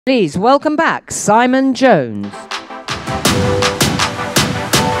Please welcome back Simon Jones.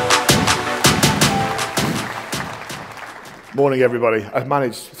 Morning, everybody. I've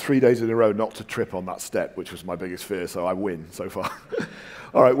managed 3 days in a row not to trip on that step, which was my biggest fear, so I win so far.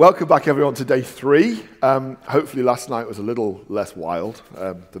 All right, welcome back, everyone, to day 3. Hopefully last night was a little less wild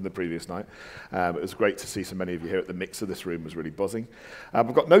than the previous night. It was great to see so many of you here at the mixer. This room was really buzzing.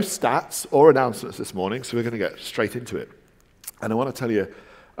 We've got no stats or announcements this morning, so we're going to get straight into it. And I want to tell you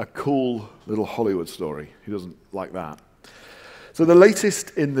a cool little Hollywood story. Who doesn't like that? So the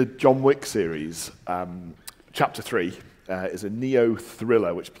latest in the John Wick series, Chapter 3, is a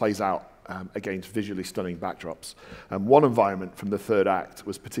neo-thriller which plays out against visually stunning backdrops. One environment from the third act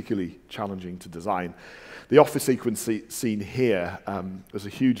was particularly challenging to design. The office sequence seen here was a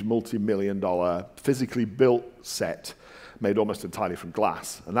huge multi-million-dollar physically built set made almost entirely from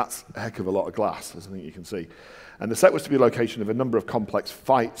glass, and that's a heck of a lot of glass, as I think you can see. And the set was to be a location of a number of complex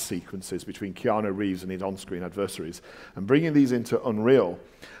fight sequences between Keanu Reeves and his on-screen adversaries. And bringing these into Unreal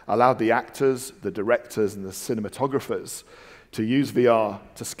allowed the actors, the directors, and the cinematographers to use VR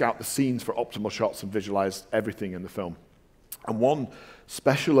to scout the scenes for optimal shots and visualize everything in the film. And one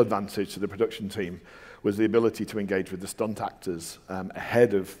special advantage to the production team was the ability to engage with the stunt actors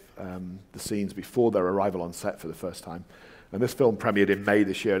ahead of the scenes before their arrival on set for the first time. And this film premiered in May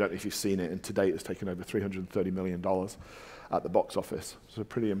this year. I don't know if you've seen it, and to date it's taken over $330 million at the box office. It's a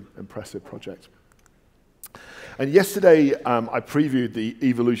pretty impressive project. And yesterday, I previewed the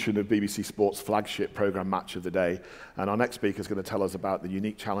evolution of BBC Sport's flagship programme, Match of the Day. And our next speaker is going to tell us about the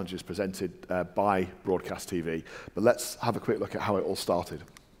unique challenges presented by broadcast TV. But let's have a quick look at how it all started.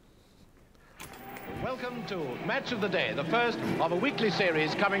 Welcome to Match of the Day, the first of a weekly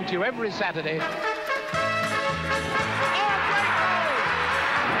series coming to you every Saturday.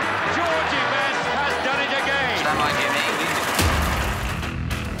 Georgie Best has done it again. Stand by, Jimmy.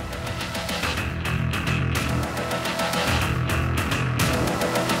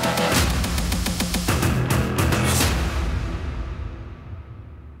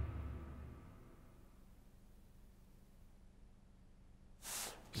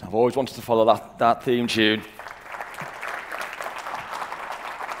 So I've always wanted to follow that theme tune.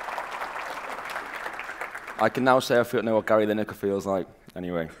 I can now say I know what Gary Lineker feels like.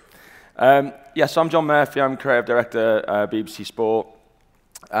 Anyway. Yes, so I'm John Murphy. I'm Creative Director at BBC Sport.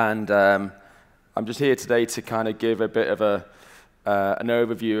 And I'm just here today to kind of give a bit of an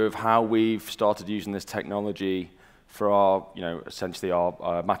overview of how we've started using this technology for our, essentially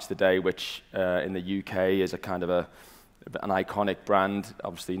our Match of the Day, which in the UK is a kind of an iconic brand,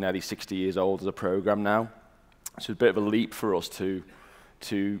 obviously nearly 60 years old as a program now. So it's a bit of a leap for us to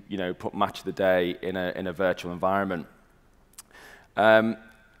put Match of the Day in a virtual environment.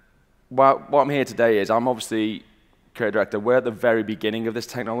 What I'm here today is I'm obviously creative director. We're at the very beginning of this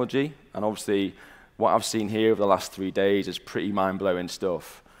technology, and obviously what I've seen here over the last 3 days is pretty mind-blowing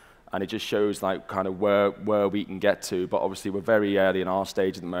stuff, and it just shows like kind of where we can get to. But obviously we're very early in our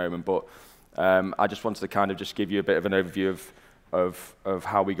stage at the moment. But I just wanted to kind of just give you a bit of an overview of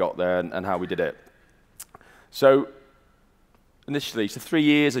how we got there and how we did it. So initially, so 3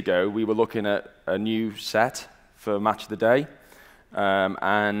 years ago, we were looking at a new set for Match of the Day.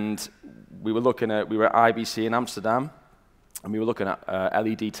 And we were at IBC in Amsterdam, and we were looking at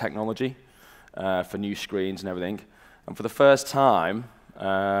LED technology for new screens and everything. And for the first time,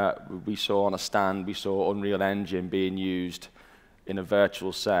 we saw on a stand, we saw Unreal Engine being used in a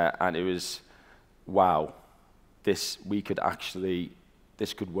virtual set, and it was, wow, this could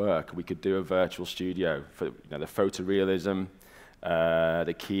work. We could do a virtual studio for the photorealism,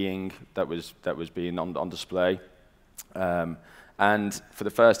 the keying that was being on display. And for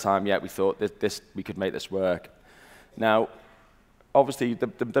the first time yet, we thought that we could make this work. Now, obviously,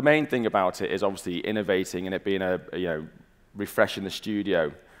 the main thing about it is obviously innovating and it being refreshing the studio.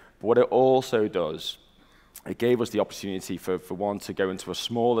 But what it also does, it gave us the opportunity for one to go into a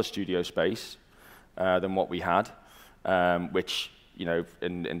smaller studio space than what we had, which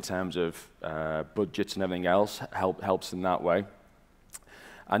in terms of budgets and everything else helps in that way.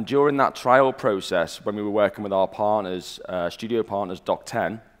 And during that trial process, when we were working with our partners, studio partners,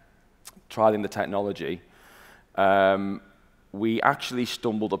 Doc10, trialing the technology, we actually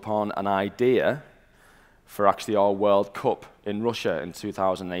stumbled upon an idea for actually our World Cup in Russia in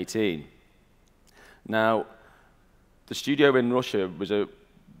 2018. Now, the studio in Russia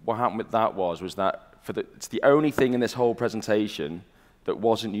what happened with that was that it's the only thing in this whole presentation that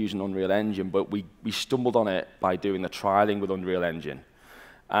wasn't using Unreal Engine, but we stumbled on it by doing the trialing with Unreal Engine.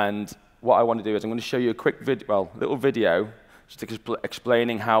 And what I want to do is I'm going to show you a quick little video just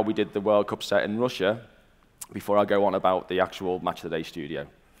explaining how we did the World Cup set in Russia before I go on about the actual Match of the Day studio.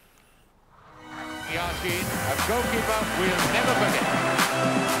 Yasin, a goalkeeper we'll never forget.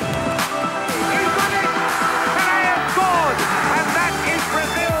 He's done it! Pelé has scored! And that is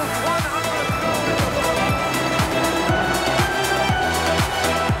Brazil's 100th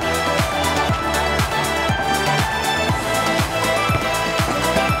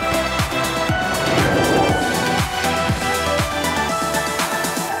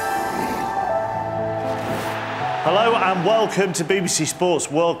Hello and welcome to BBC Sports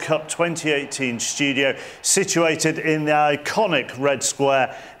World Cup 2018 studio, situated in the iconic Red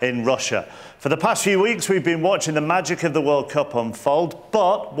Square in Russia. For the past few weeks, we've been watching the magic of the World Cup unfold,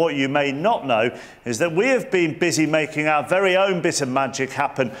 but what you may not know is that we have been busy making our very own bit of magic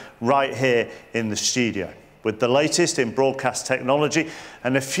happen right here in the studio. With the latest in broadcast technology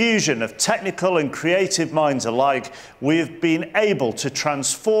and a fusion of technical and creative minds alike, we have been able to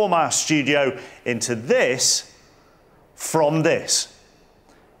transform our studio into this from this.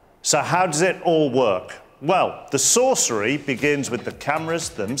 So how does it all work? Well, the sorcery begins with the cameras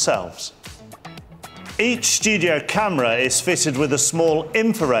themselves. Each studio camera is fitted with a small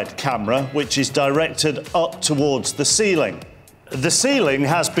infrared camera which is directed up towards the ceiling. The ceiling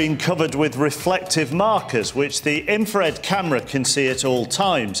has been covered with reflective markers which the infrared camera can see at all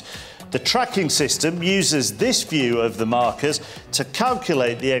times. The tracking system uses this view of the markers to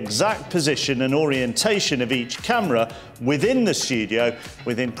calculate the exact position and orientation of each camera within the studio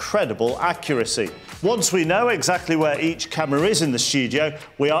with incredible accuracy. Once we know exactly where each camera is in the studio,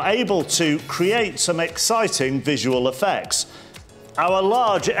 we are able to create some exciting visual effects. Our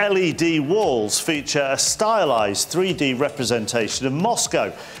large LED walls feature a stylized 3D representation of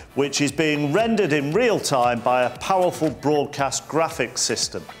Moscow, which is being rendered in real time by a powerful broadcast graphics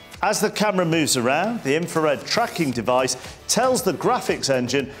system. As the camera moves around, the infrared tracking device tells the graphics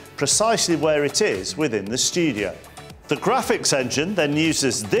engine precisely where it is within the studio. The graphics engine then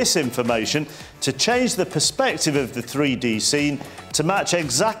uses this information to change the perspective of the 3D scene to match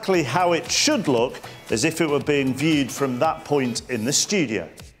exactly how it should look as if it were being viewed from that point in the studio.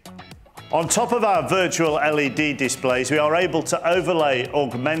 On top of our virtual LED displays, we are able to overlay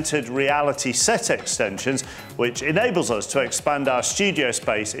augmented reality set extensions, which enables us to expand our studio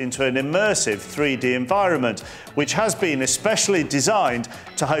space into an immersive 3D environment, which has been especially designed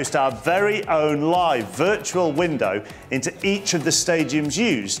to host our very own live virtual window into each of the stadiums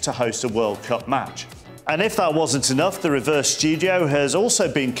used to host a World Cup match. And if that wasn't enough, the reverse studio has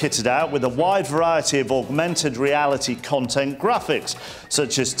also been kitted out with a wide variety of augmented reality content graphics,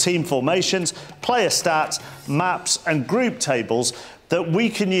 such as team formations, player stats, maps and group tables that we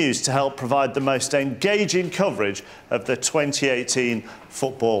can use to help provide the most engaging coverage of the 2018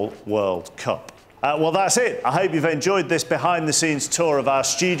 Football World Cup. Well, that's it. I hope you've enjoyed this behind-the-scenes tour of our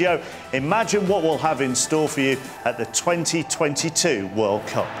studio. Imagine what we'll have in store for you at the 2022 World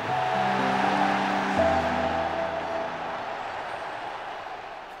Cup.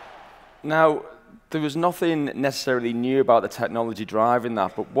 Now, there was nothing necessarily new about the technology driving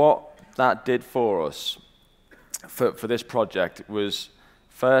that, but what that did for us, for this project, was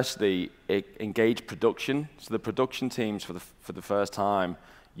firstly, it engaged production. So the production teams, for the first time,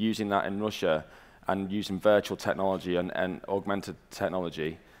 using that in Russia and using virtual technology and augmented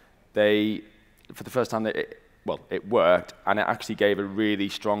technology, for the first time, it worked, and it actually gave a really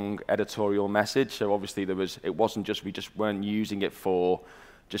strong editorial message. So obviously, it wasn't just, we just weren't using it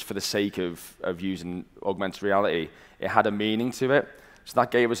just for the sake of using augmented reality. It had a meaning to it. So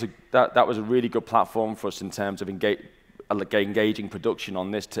that gave us that was a really good platform for us in terms of engaging production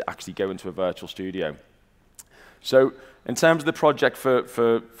on this to actually go into a virtual studio. So in terms of the project for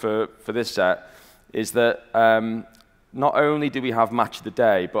this set, is that not only do we have Match of the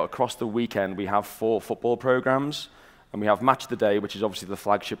Day, but across the weekend we have 4 football programs. And we have Match of the Day, which is obviously the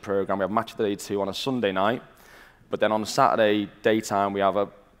flagship program. We have Match of the Day 2 on a Sunday night. But then on a Saturday daytime, we have a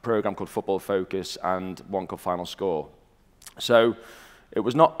program called Football Focus and one called Final Score. So it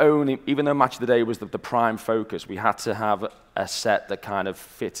was not only, even though Match of the Day was the prime focus, we had to have a set that kind of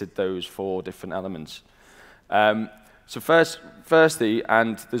fitted those 4 different elements. So firstly,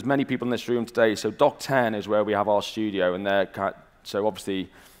 and there's many people in this room today, so Doc 10 is where we have our studio, and so obviously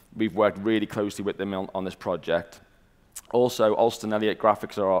we've worked really closely with them on this project. Also, Alston Elliott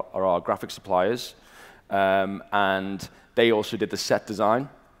Graphics are our graphic suppliers. And they also did the set design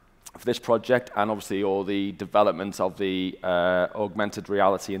for this project, and obviously all the development of the augmented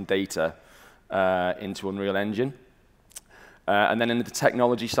reality and data into Unreal Engine. And then in the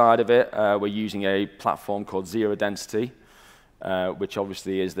technology side of it, we're using a platform called Zero Density, which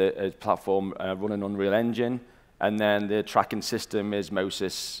obviously is the platform running Unreal Engine. And then the tracking system is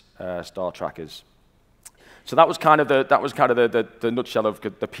Moses Star Trackers. So that was kind of the nutshell of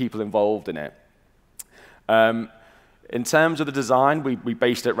the people involved in it. In terms of the design, we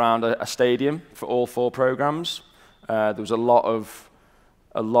based it around a stadium for all 4 programs. There was a lot of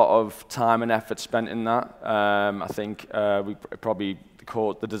time and effort spent in that. I think we probably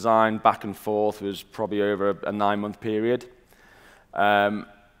the design back and forth was probably over a 9-month period. The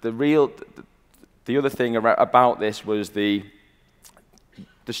other thing about this was the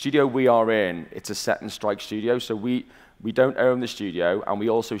studio we are in. It's a set and strike studio, so we don't own the studio, and we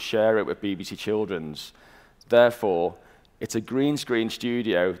also share it with BBC Children's. Therefore, it's a green screen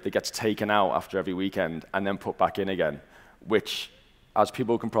studio that gets taken out after every weekend and then put back in again, which, as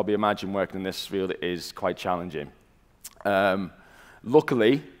people can probably imagine, working in this field is quite challenging.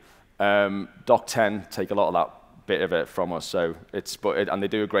 Luckily, Doc 10 take a lot of that bit of it from us, so and they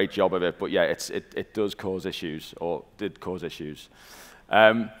do a great job of it. But yeah, it does cause issues, or did cause issues.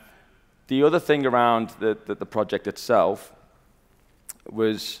 The other thing around the project itself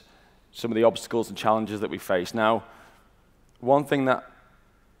was some of the obstacles and challenges that we faced. Now, one thing that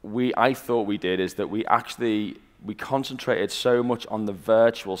I thought we did is that we concentrated so much on the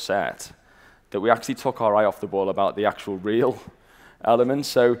virtual set that we actually took our eye off the ball about the actual real elements.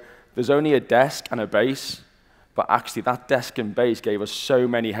 So there's only a desk and a base, but actually that desk and base gave us so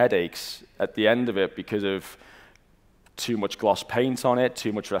many headaches at the end of it because of too much gloss paint on it,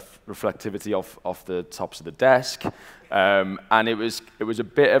 too much reflectivity off the tops of the desk, and it was a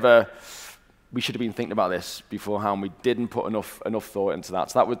bit of a, we should have been thinking about this beforehand. We didn't put enough thought into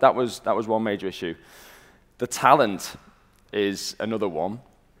that. So that was one major issue. The talent is another one.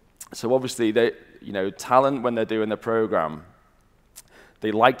 So obviously, talent when they're doing the program,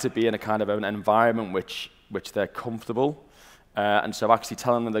 they like to be in a kind of an environment which they're comfortable, and so actually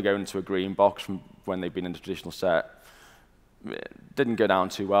telling them they're going into a green box from when they've been in a traditional set didn't go down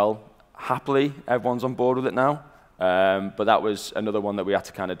too well. Happily, everyone's on board with it now, but that was another one that we had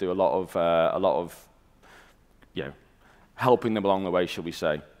to kind of do a lot of helping them along the way, shall we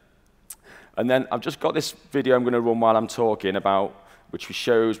say. And then I've just got this video I'm going to run while I'm talking about, which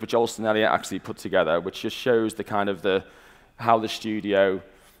Alston Elliott actually put together, which just shows the kind of how the studio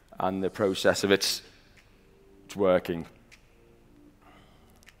and the process of it's working.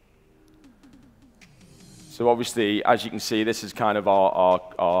 So obviously, as you can see, this is kind of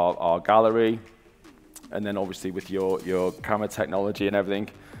our gallery, and then obviously with your camera technology and everything,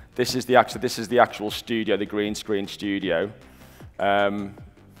 this is the actual studio, the green screen studio.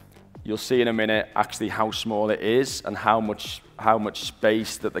 You'll see in a minute actually how small it is and how much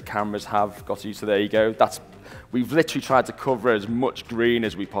space that the cameras have got to use. So there you go. We've literally tried to cover as much green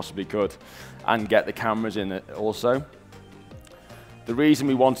as we possibly could and get the cameras in it also. The reason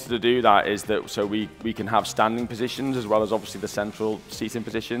we wanted to do that is that so we can have standing positions as well as obviously the central seating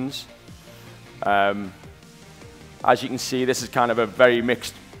positions. As you can see, this is kind of a very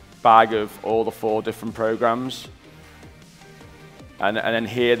mixed bag of all the 4 different programs. And then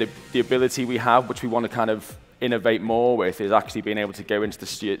here, the ability we have, which we want to kind of innovate more with, is actually being able to go into the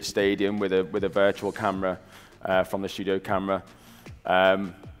stadium with a virtual camera from the studio camera.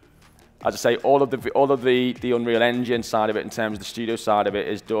 As I say, all of the Unreal Engine side of it, in terms of the studio side of it,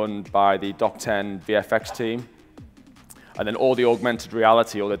 is done by the Doc 10 VFX team. And then all the augmented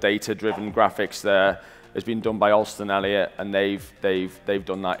reality, all the data-driven graphics there, has been done by Alston Elliott, and they've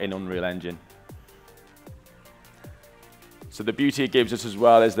done that in Unreal Engine. So the beauty it gives us as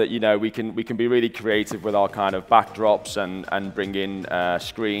well is that we can be really creative with our kind of backdrops and bring in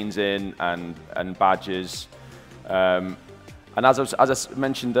screens in and badges. And as I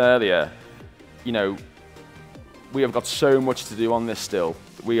mentioned earlier, we have got so much to do on this still.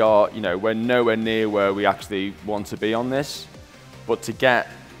 We're nowhere near where we actually want to be on this. But to get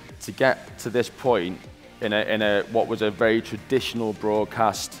to this point in what was a very traditional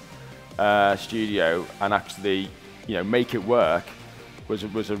broadcast studio and actually make it work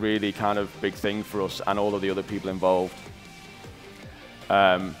was a really kind of big thing for us and all of the other people involved.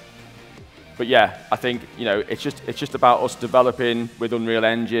 But yeah, I think it's just about us developing with Unreal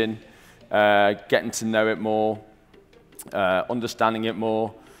Engine, getting to know it more, understanding it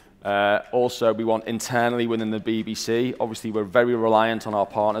more. Also, we want internally within the BBC. Obviously, we're very reliant on our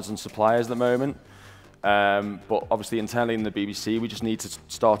partners and suppliers at the moment. But obviously, internally in the BBC, we just need to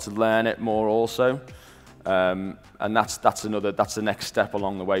start to learn it more also. And that's the next step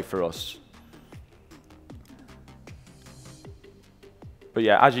along the way for us. But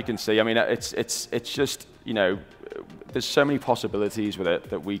yeah, as you can see, I mean, it's just there's so many possibilities with it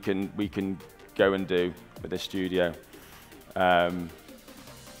that we can go and do with this studio, and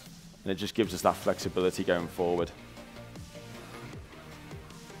it just gives us that flexibility going forward.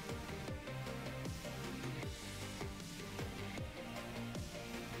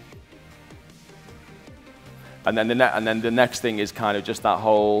 And then the next thing is kind of just that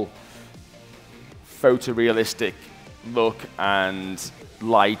whole photorealistic look and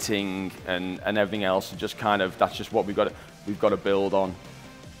lighting and everything else. Just kind of, that's just what we've got to build on.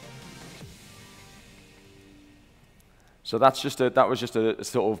 So that was just a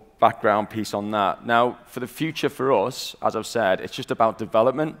sort of background piece on that. Now, for the future for us, as I've said, it's just about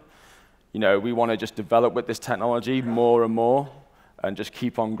development. You know, we want to just develop with this technology more and more, and just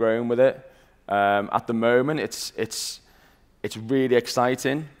keep on growing with it. At the moment, it's really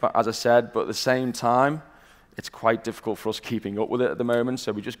exciting, but as I said, but at the same time, it's quite difficult for us keeping up with it at the moment.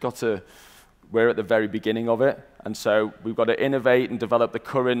 So we just got to, we're at the very beginning of it, and so we've got to innovate and develop the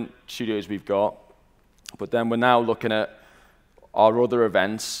current studios we've got. But then we're now looking at our other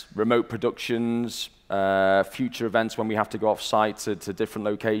events, remote productions, future events when we have to go off site to different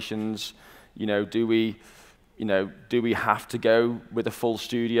locations. You know, do we have to go with a full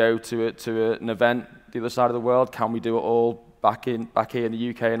studio to an event the other side of the world? Can we do it all back here in the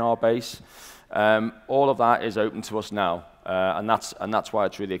UK in our base? All of that is open to us now, and that's why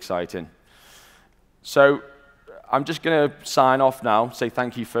it's really exciting. So I'm just going to sign off now. Say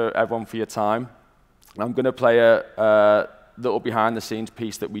thank you for everyone for your time. I'm going to play a little behind-the-scenes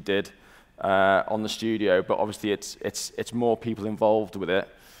piece that we did on the studio, but obviously it's more people involved with it,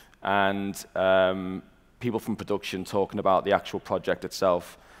 and people from production talking about the actual project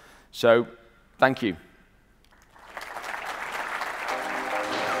itself. So, thank you.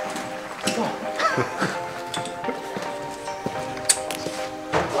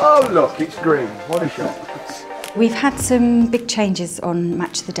 Oh, look, it's green. What a shot. We've had some big changes on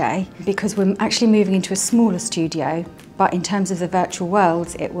Match of the Day because we're actually moving into a smaller studio, but in terms of the virtual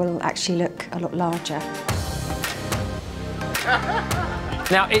worlds, it will actually look a lot larger.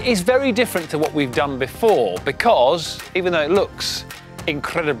 Now, it is very different to what we've done before because, even though it looks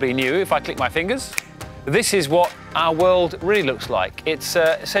incredibly new, if I click my fingers, this is what our world really looks like. It's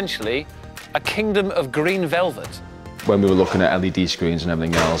essentially a kingdom of green velvet. When we were looking at LED screens and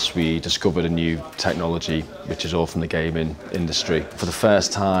everything else, we discovered a new technology, which is all from the gaming industry. For the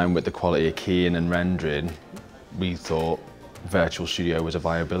first time, with the quality of keying and rendering, we thought Virtual Studio was a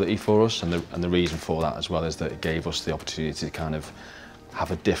viability for us, and the reason for that as well is that it gave us the opportunity to kind of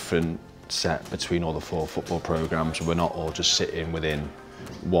have a different set between all the 4 football programmes, so we're not all just sitting within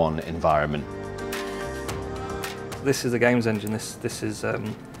one environment. This is the games engine. This is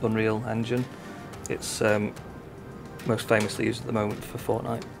Unreal Engine. It's most famously used at the moment for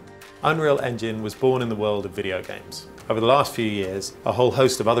Fortnite. Unreal Engine was born in the world of video games. Over the last few years, a whole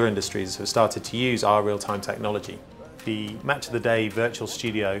host of other industries have started to use our real-time technology. The Match of the Day Virtual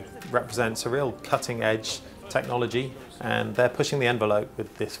Studio represents a real cutting-edge technology, and they're pushing the envelope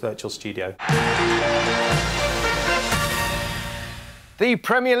with this Virtual Studio. The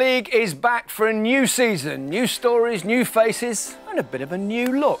Premier League is back for a new season. New stories, new faces, and a bit of a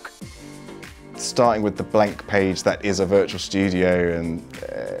new look. Starting with the blank page that is a virtual studio, and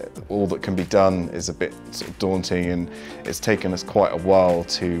all that can be done is a bit sort of daunting, and it's taken us quite a while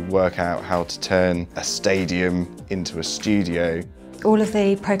to work out how to turn a stadium into a studio. All of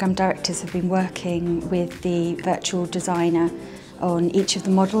the programme directors have been working with the virtual designer on each of the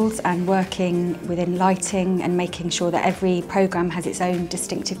models and working within lighting and making sure that every programme has its own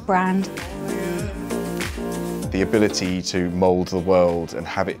distinctive brand. The ability to mould the world and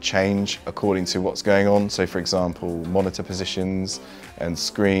have it change according to what's going on. So for example, monitor positions and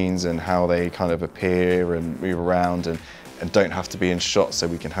screens and how they kind of appear and move around and don't have to be in shot, so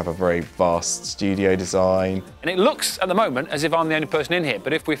we can have a very vast studio design. And it looks at the moment as if I'm the only person in here,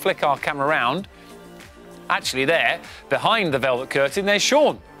 but if we flick our camera around, actually there, behind the velvet curtain, there's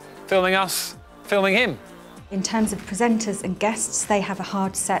Sean, filming us, filming him. In terms of presenters and guests, they have a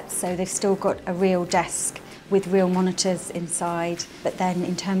hard set, so they've still got a real desk with real monitors inside, but then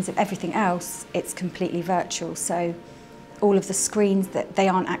in terms of everything else, it's completely virtual. So all of the screens, that they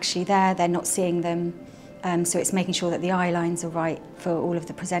aren't actually there, they're not seeing them. So it's making sure that the eye lines are right for all of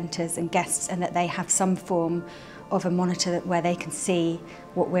the presenters and guests, and that they have some form of a monitor where they can see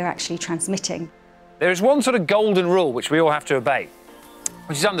what we're actually transmitting. There is one sort of golden rule which we all have to obey,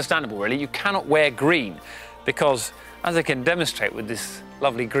 which is understandable really. You cannot wear green because, as I can demonstrate with this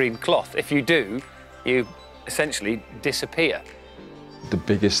lovely green cloth, if you do, you essentially disappear. The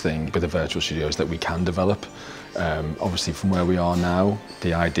biggest thing with the virtual studio is that we can develop. Obviously from where we are now,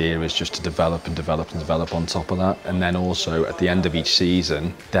 the idea is just to develop and develop and develop on top of that. And then also at the end of each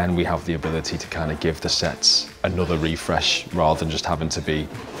season, then we have the ability to kind of give the sets another refresh rather than just having to be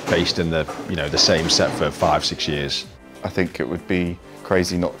based in the same set for 5-6 years. I think it would be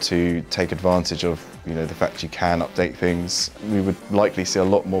crazy not to take advantage of the fact you can update things. We would likely see a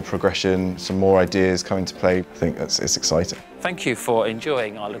lot more progression, some more ideas coming to play. I think it's exciting. Thank you for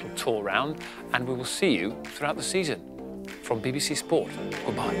enjoying our little tour round, and we will see you throughout the season. From BBC Sport,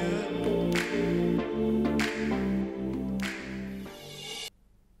 goodbye.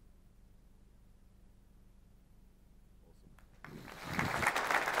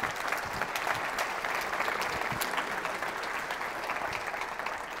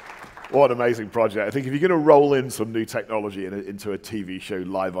 What an amazing project. I think if you're going to roll in some new technology into a TV show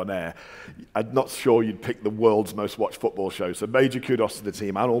live on air, I'm not sure you'd pick the world's most watched football show. So major kudos to the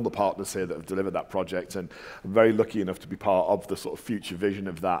team and all the partners here that have delivered that project. And I'm very lucky enough to be part of the sort of future vision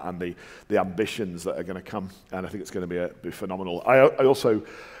of that and the ambitions that are going to come. And I think it's going to be phenomenal. I also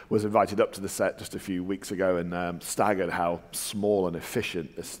was invited up to the set just a few weeks ago and staggered how small and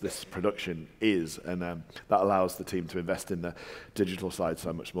efficient this production is. And that allows the team to invest in the digital side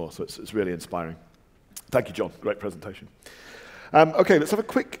so much more. So it's really inspiring. Thank you, John. Great presentation. Okay, let's have a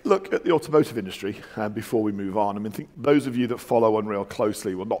quick look at the automotive industry before we move on. I think those of you that follow Unreal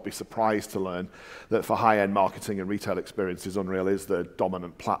closely will not be surprised to learn that for high-end marketing and retail experiences, Unreal is the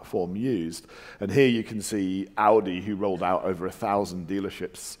dominant platform used. And here you can see Audi, who rolled out over 1,000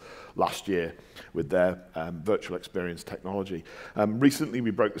 dealerships last year with their virtual experience technology. Recently,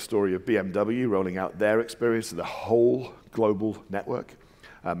 we broke the story of BMW rolling out their experience to the whole global network.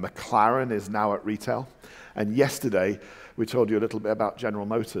 McLaren is now at retail. And yesterday, we told you a little bit about General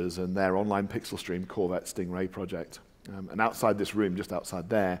Motors and their online pixel stream Corvette Stingray project. And outside this room, just outside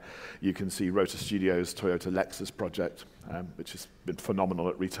there, you can see Rotor Studios' Toyota Lexus project, which has been phenomenal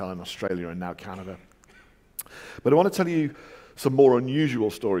at retail in Australia and now Canada. But I want to tell you some more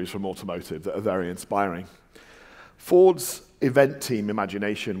unusual stories from automotive that are very inspiring. Ford's event team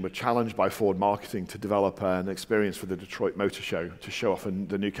Imagination were challenged by Ford marketing to develop an experience for the Detroit Motor Show to show off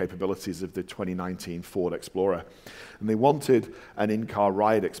the new capabilities of the 2019 Ford Explorer. And they wanted an in-car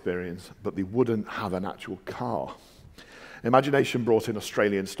ride experience, but they wouldn't have an actual car. Imagination brought in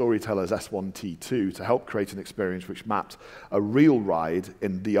Australian storytellers S1T2 to help create an experience which mapped a real ride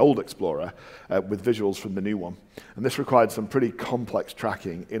in the old Explorer with visuals from the new one. And this required some pretty complex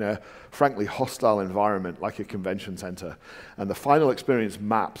tracking in a frankly hostile environment like a convention center. And the final experience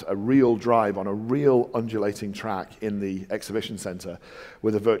mapped a real drive on a real undulating track in the exhibition center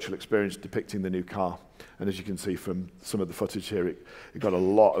with a virtual experience depicting the new car. And as you can see from some of the footage here, it got a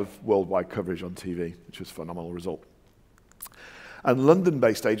lot of worldwide coverage on TV, which was a phenomenal result. And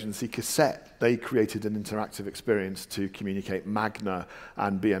London-based agency Cassette, they created an interactive experience to communicate Magna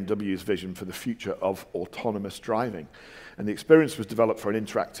and BMW's vision for the future of autonomous driving. And the experience was developed for an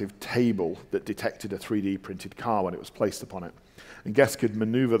interactive table that detected a 3D printed car when it was placed upon it. And guests could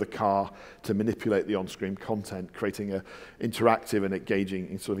maneuver the car to manipulate the on-screen content, creating an interactive and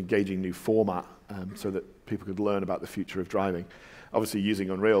engaging new format so that people could learn about the future of driving. Obviously, using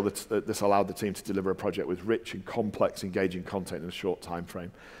Unreal, this allowed the team to deliver a project with rich and complex, engaging content in a short time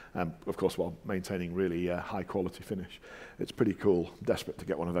frame, of course, while maintaining really high-quality finish. It's pretty cool. Desperate to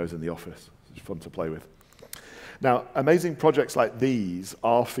get one of those in the office. It's fun to play with. Now, amazing projects like these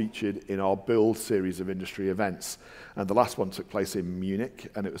are featured in our Build series of industry events. And the last one took place in Munich,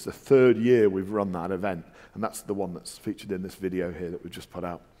 and it was the 3rd year we've run that event. And that's the one that's featured in this video here that we've just put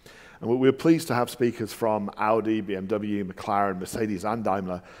out. And we're pleased to have speakers from Audi, BMW, McLaren, Mercedes and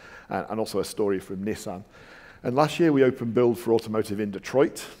Daimler, and also a story from Nissan. And last year we opened Build for Automotive in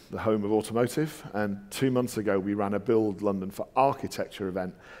Detroit, the home of automotive. And 2 months ago we ran a Build London for Architecture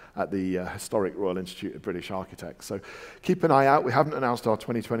event at the historic Royal Institute of British Architects. So keep an eye out. We haven't announced our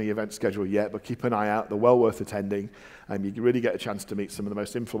 2020 event schedule yet, but keep an eye out. They're well worth attending. And you can really get a chance to meet some of the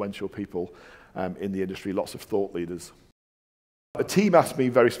most influential people in the industry, lots of thought leaders. A team asked me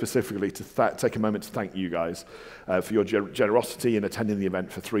very specifically to take a moment to thank you guys for your generosity in attending the event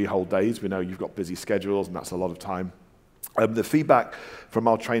for 3 whole days. We know you've got busy schedules and that's a lot of time. The feedback from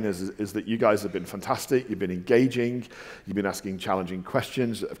our trainers is that you guys have been fantastic, you've been engaging, you've been asking challenging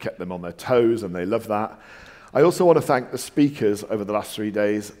questions that have kept them on their toes, and they love that. I also want to thank the speakers over the last 3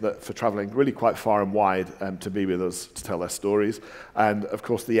 days for traveling really quite far and wide to be with us to tell their stories, and of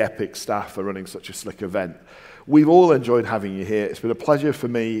course the Epic staff for running such a slick event. We've all enjoyed having you here. It's been a pleasure for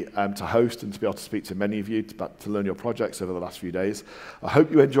me to host and to be able to speak to many of you to learn your projects over the last few days. I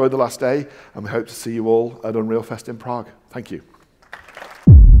hope you enjoyed the last day, and we hope to see you all at Unreal Fest in Prague. Thank you.